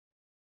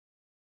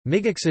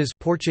Miguxês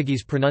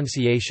Portuguese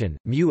pronunciation,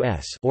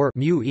 mu-s or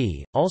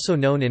mu-e, also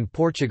known in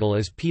Portugal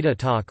as pita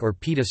talk or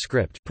pita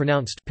script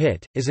pronounced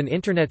pit, is an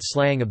internet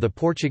slang of the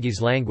Portuguese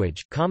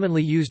language,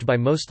 commonly used by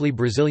mostly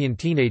Brazilian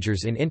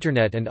teenagers in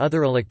internet and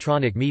other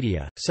electronic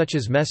media, such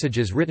as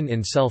messages written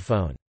in cell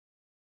phone.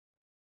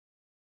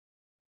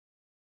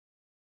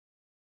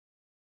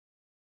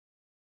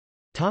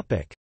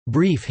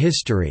 Brief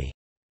history.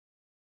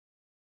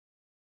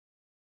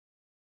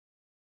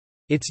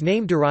 Its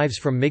name derives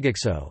from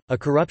miguxo, a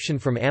corruption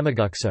from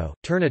amiguxo,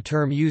 a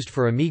term used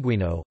for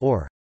amiguinho,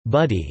 or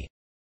buddy,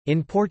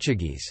 in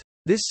Portuguese.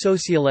 This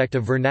sociolect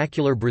of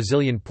vernacular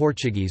Brazilian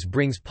Portuguese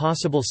brings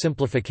possible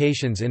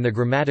simplifications in the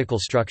grammatical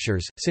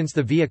structures, since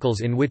the vehicles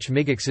in which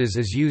miguxês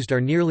is used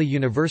are nearly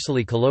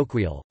universally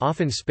colloquial,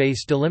 often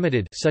space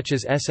delimited, such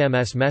as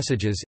SMS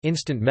messages,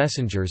 instant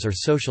messengers or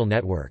social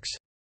networks.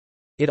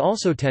 It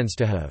also tends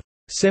to have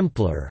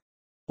simpler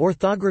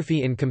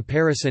orthography in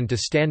comparison to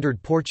standard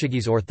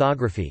Portuguese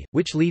orthography,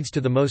 which leads to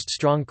the most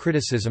strong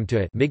criticism to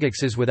it.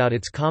 Miguxês without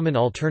its common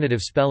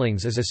alternative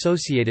spellings is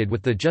associated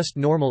with the just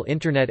normal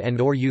internet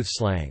and/or youth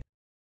slang.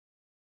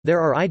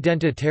 There are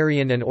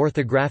identitarian and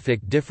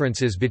orthographic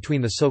differences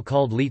between the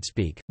so-called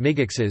Leetspeak,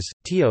 Miguxês,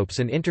 Tiopês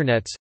and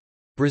Internets.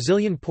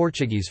 Brazilian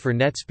Portuguese for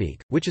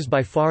Netspeak, which is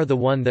by far the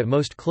one that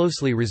most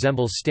closely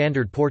resembles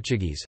Standard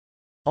Portuguese.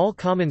 All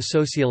common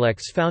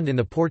sociolects found in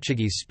the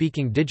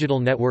Portuguese-speaking digital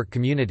network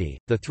community,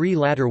 the three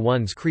latter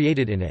ones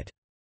created in it.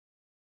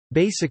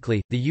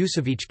 Basically, the use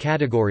of each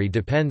category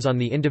depends on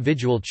the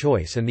individual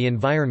choice and the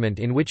environment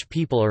in which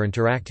people are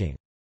interacting.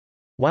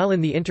 While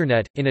in the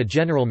Internet, in a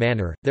general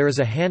manner, there is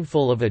a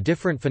handful of a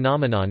different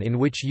phenomenon in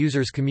which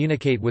users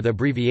communicate with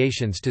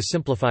abbreviations to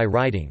simplify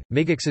writing,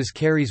 Miguxês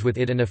carries with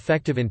it an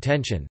effective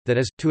intention, that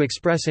is, to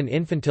express an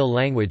infantile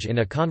language in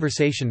a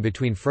conversation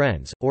between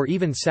friends, or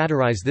even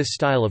satirize this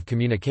style of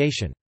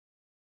communication.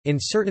 In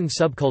certain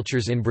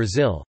subcultures in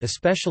Brazil,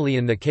 especially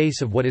in the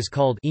case of what is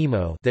called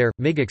emo, there,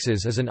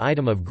 Miguxês is an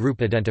item of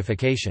group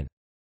identification.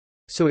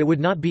 So it would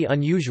not be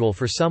unusual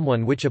for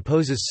someone which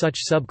opposes such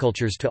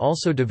subcultures to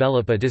also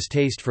develop a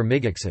distaste for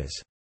Miguxês.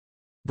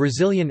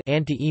 Brazilian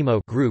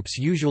anti-emo groups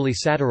usually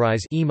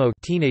satirize emo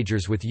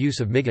teenagers with use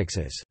of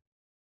Miguxês.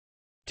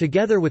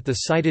 Together with the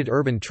cited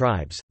urban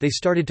tribes, they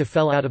started to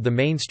fell out of the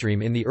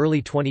mainstream in the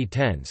early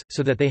 2010s,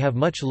 so that they have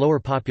much lower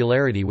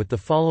popularity with the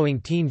following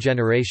teen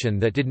generation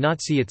that did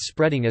not see it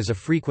spreading as a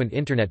frequent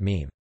internet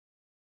meme.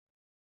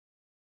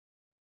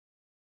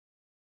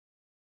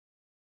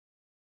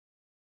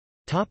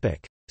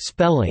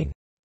 Spelling.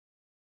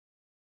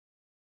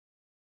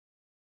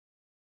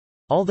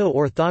 Although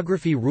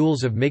orthography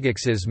rules of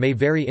Miguxês may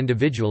vary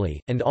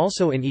individually, and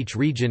also in each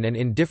region and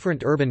in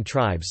different urban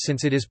tribes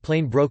since it is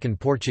plain broken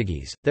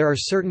Portuguese, there are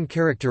certain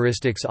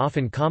characteristics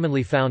often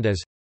commonly found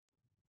as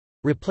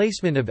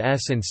replacement of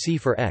S and C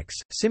for X,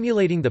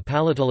 simulating the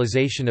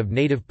palatalization of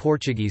native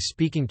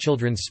Portuguese-speaking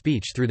children's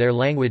speech through their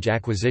language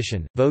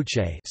acquisition.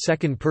 Voce,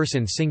 second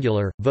person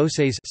singular;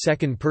 vocês,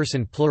 second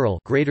person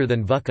plural, greater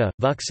than vuca,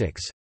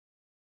 vuxix.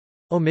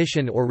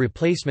 Omission or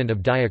replacement of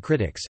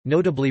diacritics,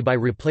 notably by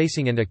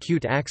replacing an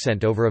acute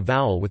accent over a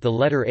vowel with the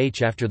letter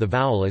H after the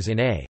vowel as in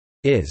a,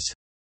 is,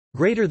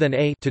 greater than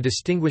a, to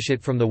distinguish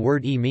it from the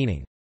word e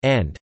meaning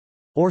and,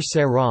 or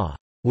será,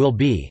 will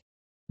be,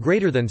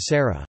 greater than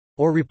Sarah.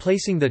 Or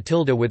replacing the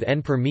tilde with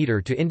n per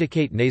meter to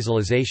indicate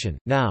nasalization,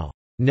 now,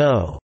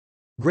 no,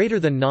 greater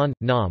than non,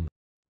 nom.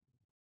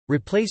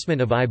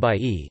 Replacement of I by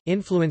e,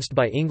 influenced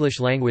by English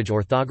language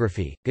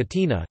orthography.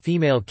 Gatina,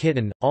 female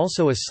kitten,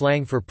 also a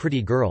slang for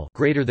pretty girl,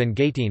 greater than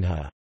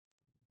gatinha.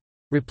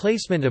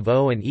 Replacement of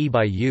o and e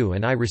by u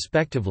and I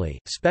respectively,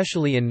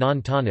 especially in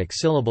non-tonic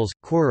syllables.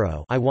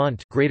 Quero, I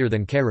want, greater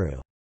than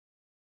quero.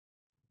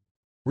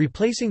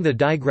 Replacing the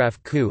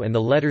digraph ku and the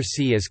letter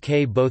c as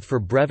k both for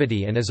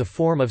brevity and as a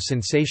form of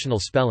sensational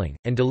spelling,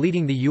 and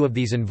deleting the u of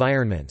these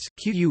environments.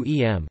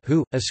 Quem,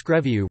 who,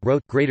 escreviu,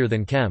 wrote, greater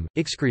than kem,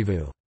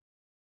 escrevu.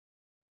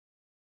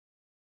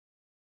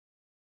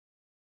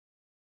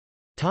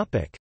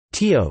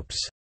 Tiopês.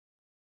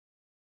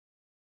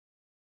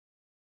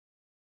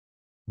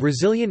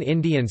 Brazilian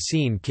indie and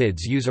scene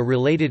kids use a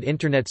related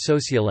internet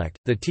sociolect,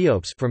 the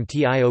Tiopês from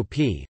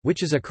TIOP,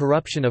 which is a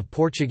corruption of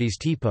Portuguese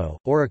tipo,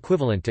 or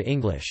equivalent to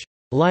English,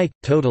 like,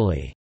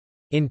 totally,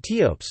 in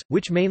Tiopês,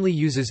 which mainly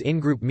uses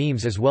in-group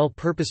memes as well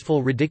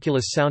purposeful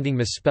ridiculous-sounding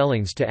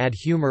misspellings to add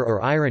humor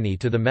or irony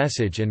to the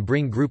message and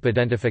bring group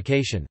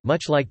identification,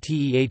 much like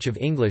TEH of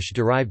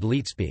English-derived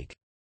Leetspeak.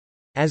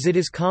 As it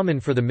is common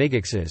for the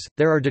Miguxês,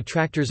 there are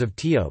detractors of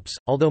Tiopês,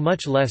 although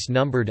much less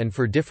numbered and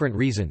for different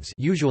reasons,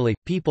 usually,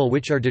 people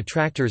which are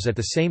detractors at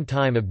the same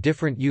time of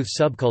different youth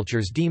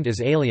subcultures deemed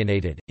as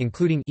alienated,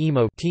 including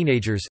emo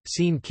teenagers,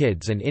 scene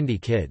kids and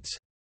indie kids.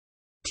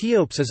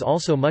 Tiopês is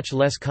also much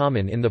less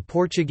common in the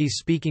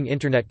Portuguese-speaking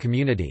Internet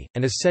community,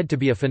 and is said to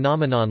be a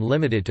phenomenon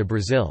limited to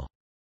Brazil.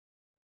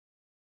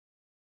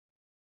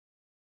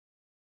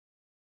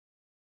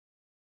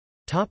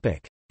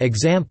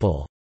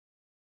 Example: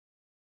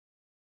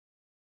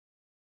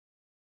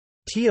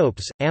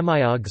 Tiopes,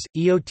 Amiogs,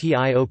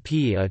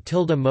 Eotiop a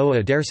tilde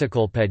moa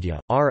dersicolpedia,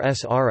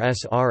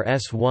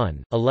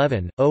 RSRSRS1,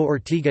 11, O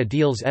Ortiga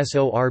deals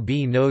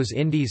Sorb nos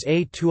Indies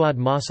a tuad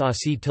mas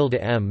asi tilde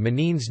m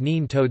menines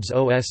neen toads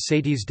os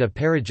satis de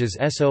periges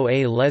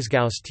soa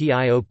lesgaus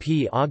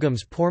tiop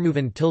agams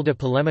pormoven tilde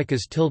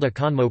polemicas tilde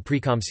conmo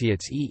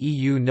precomciates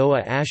eeu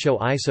noa asho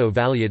iso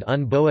valiad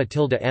un boa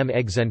tilde m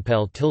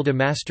exenpel tilde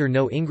master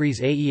no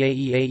ingres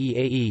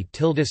aeaeaeae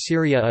tilde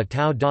Syria a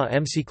tau da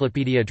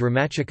encyclopedia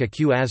dramatica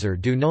q azar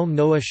du nom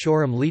noa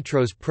shorum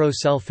litros pro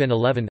cell fin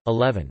 11,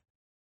 11.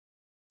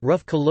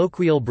 Rough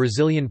colloquial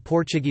Brazilian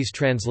Portuguese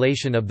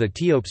translation of the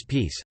Tiopes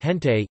piece,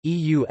 Gente,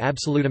 eu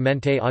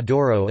absolutamente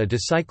adoro a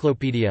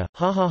Deciclopedia,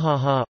 ha ha ha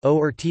ha, o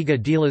Ortiga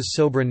delas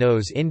sobre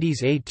nos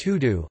Indies a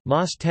tudo,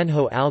 mas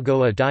tenho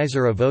algo a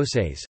dizer a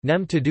vocês,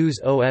 nem todos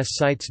os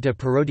sites de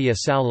parodia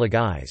são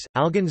legais,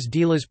 alguns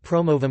delas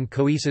promovem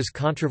coisas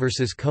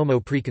controversas como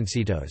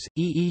preconceitos,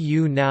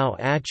 eu não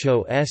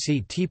acho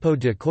esse tipo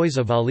de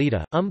coisa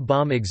válida,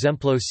 bom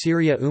exemplo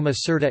seria uma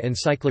certa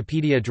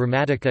enciclopédia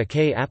dramática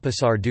que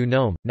apesar do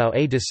nome, now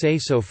a de se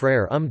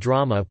sofrer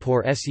drama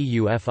por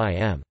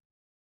seufim.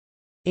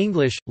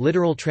 English,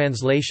 literal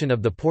translation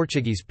of the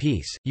Portuguese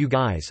piece, you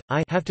guys,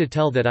 I have to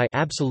tell that I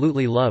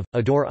absolutely love,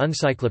 adore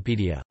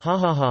Uncyclopedia, ha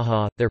ha ha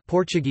ha, their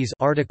Portuguese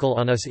article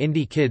on us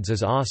indie kids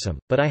is awesome,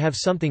 but I have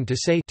something to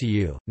say to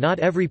you, not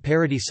every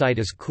parody site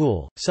is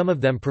cool, some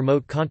of them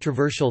promote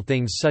controversial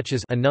things such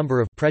as a number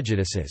of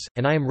prejudices,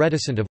 and I am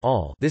reticent of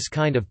all this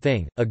kind of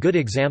thing. A good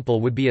example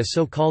would be a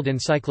so-called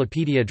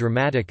Encyclopedia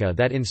Dramatica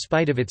that in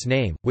spite of its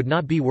name, would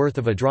not be worth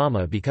of a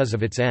drama because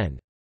of its end.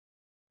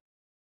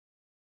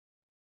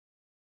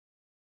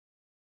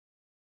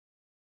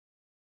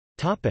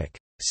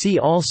 See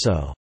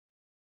also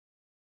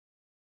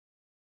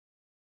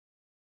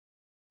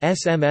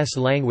SMS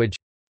language,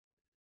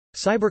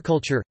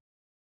 cyberculture,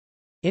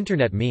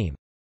 Internet meme.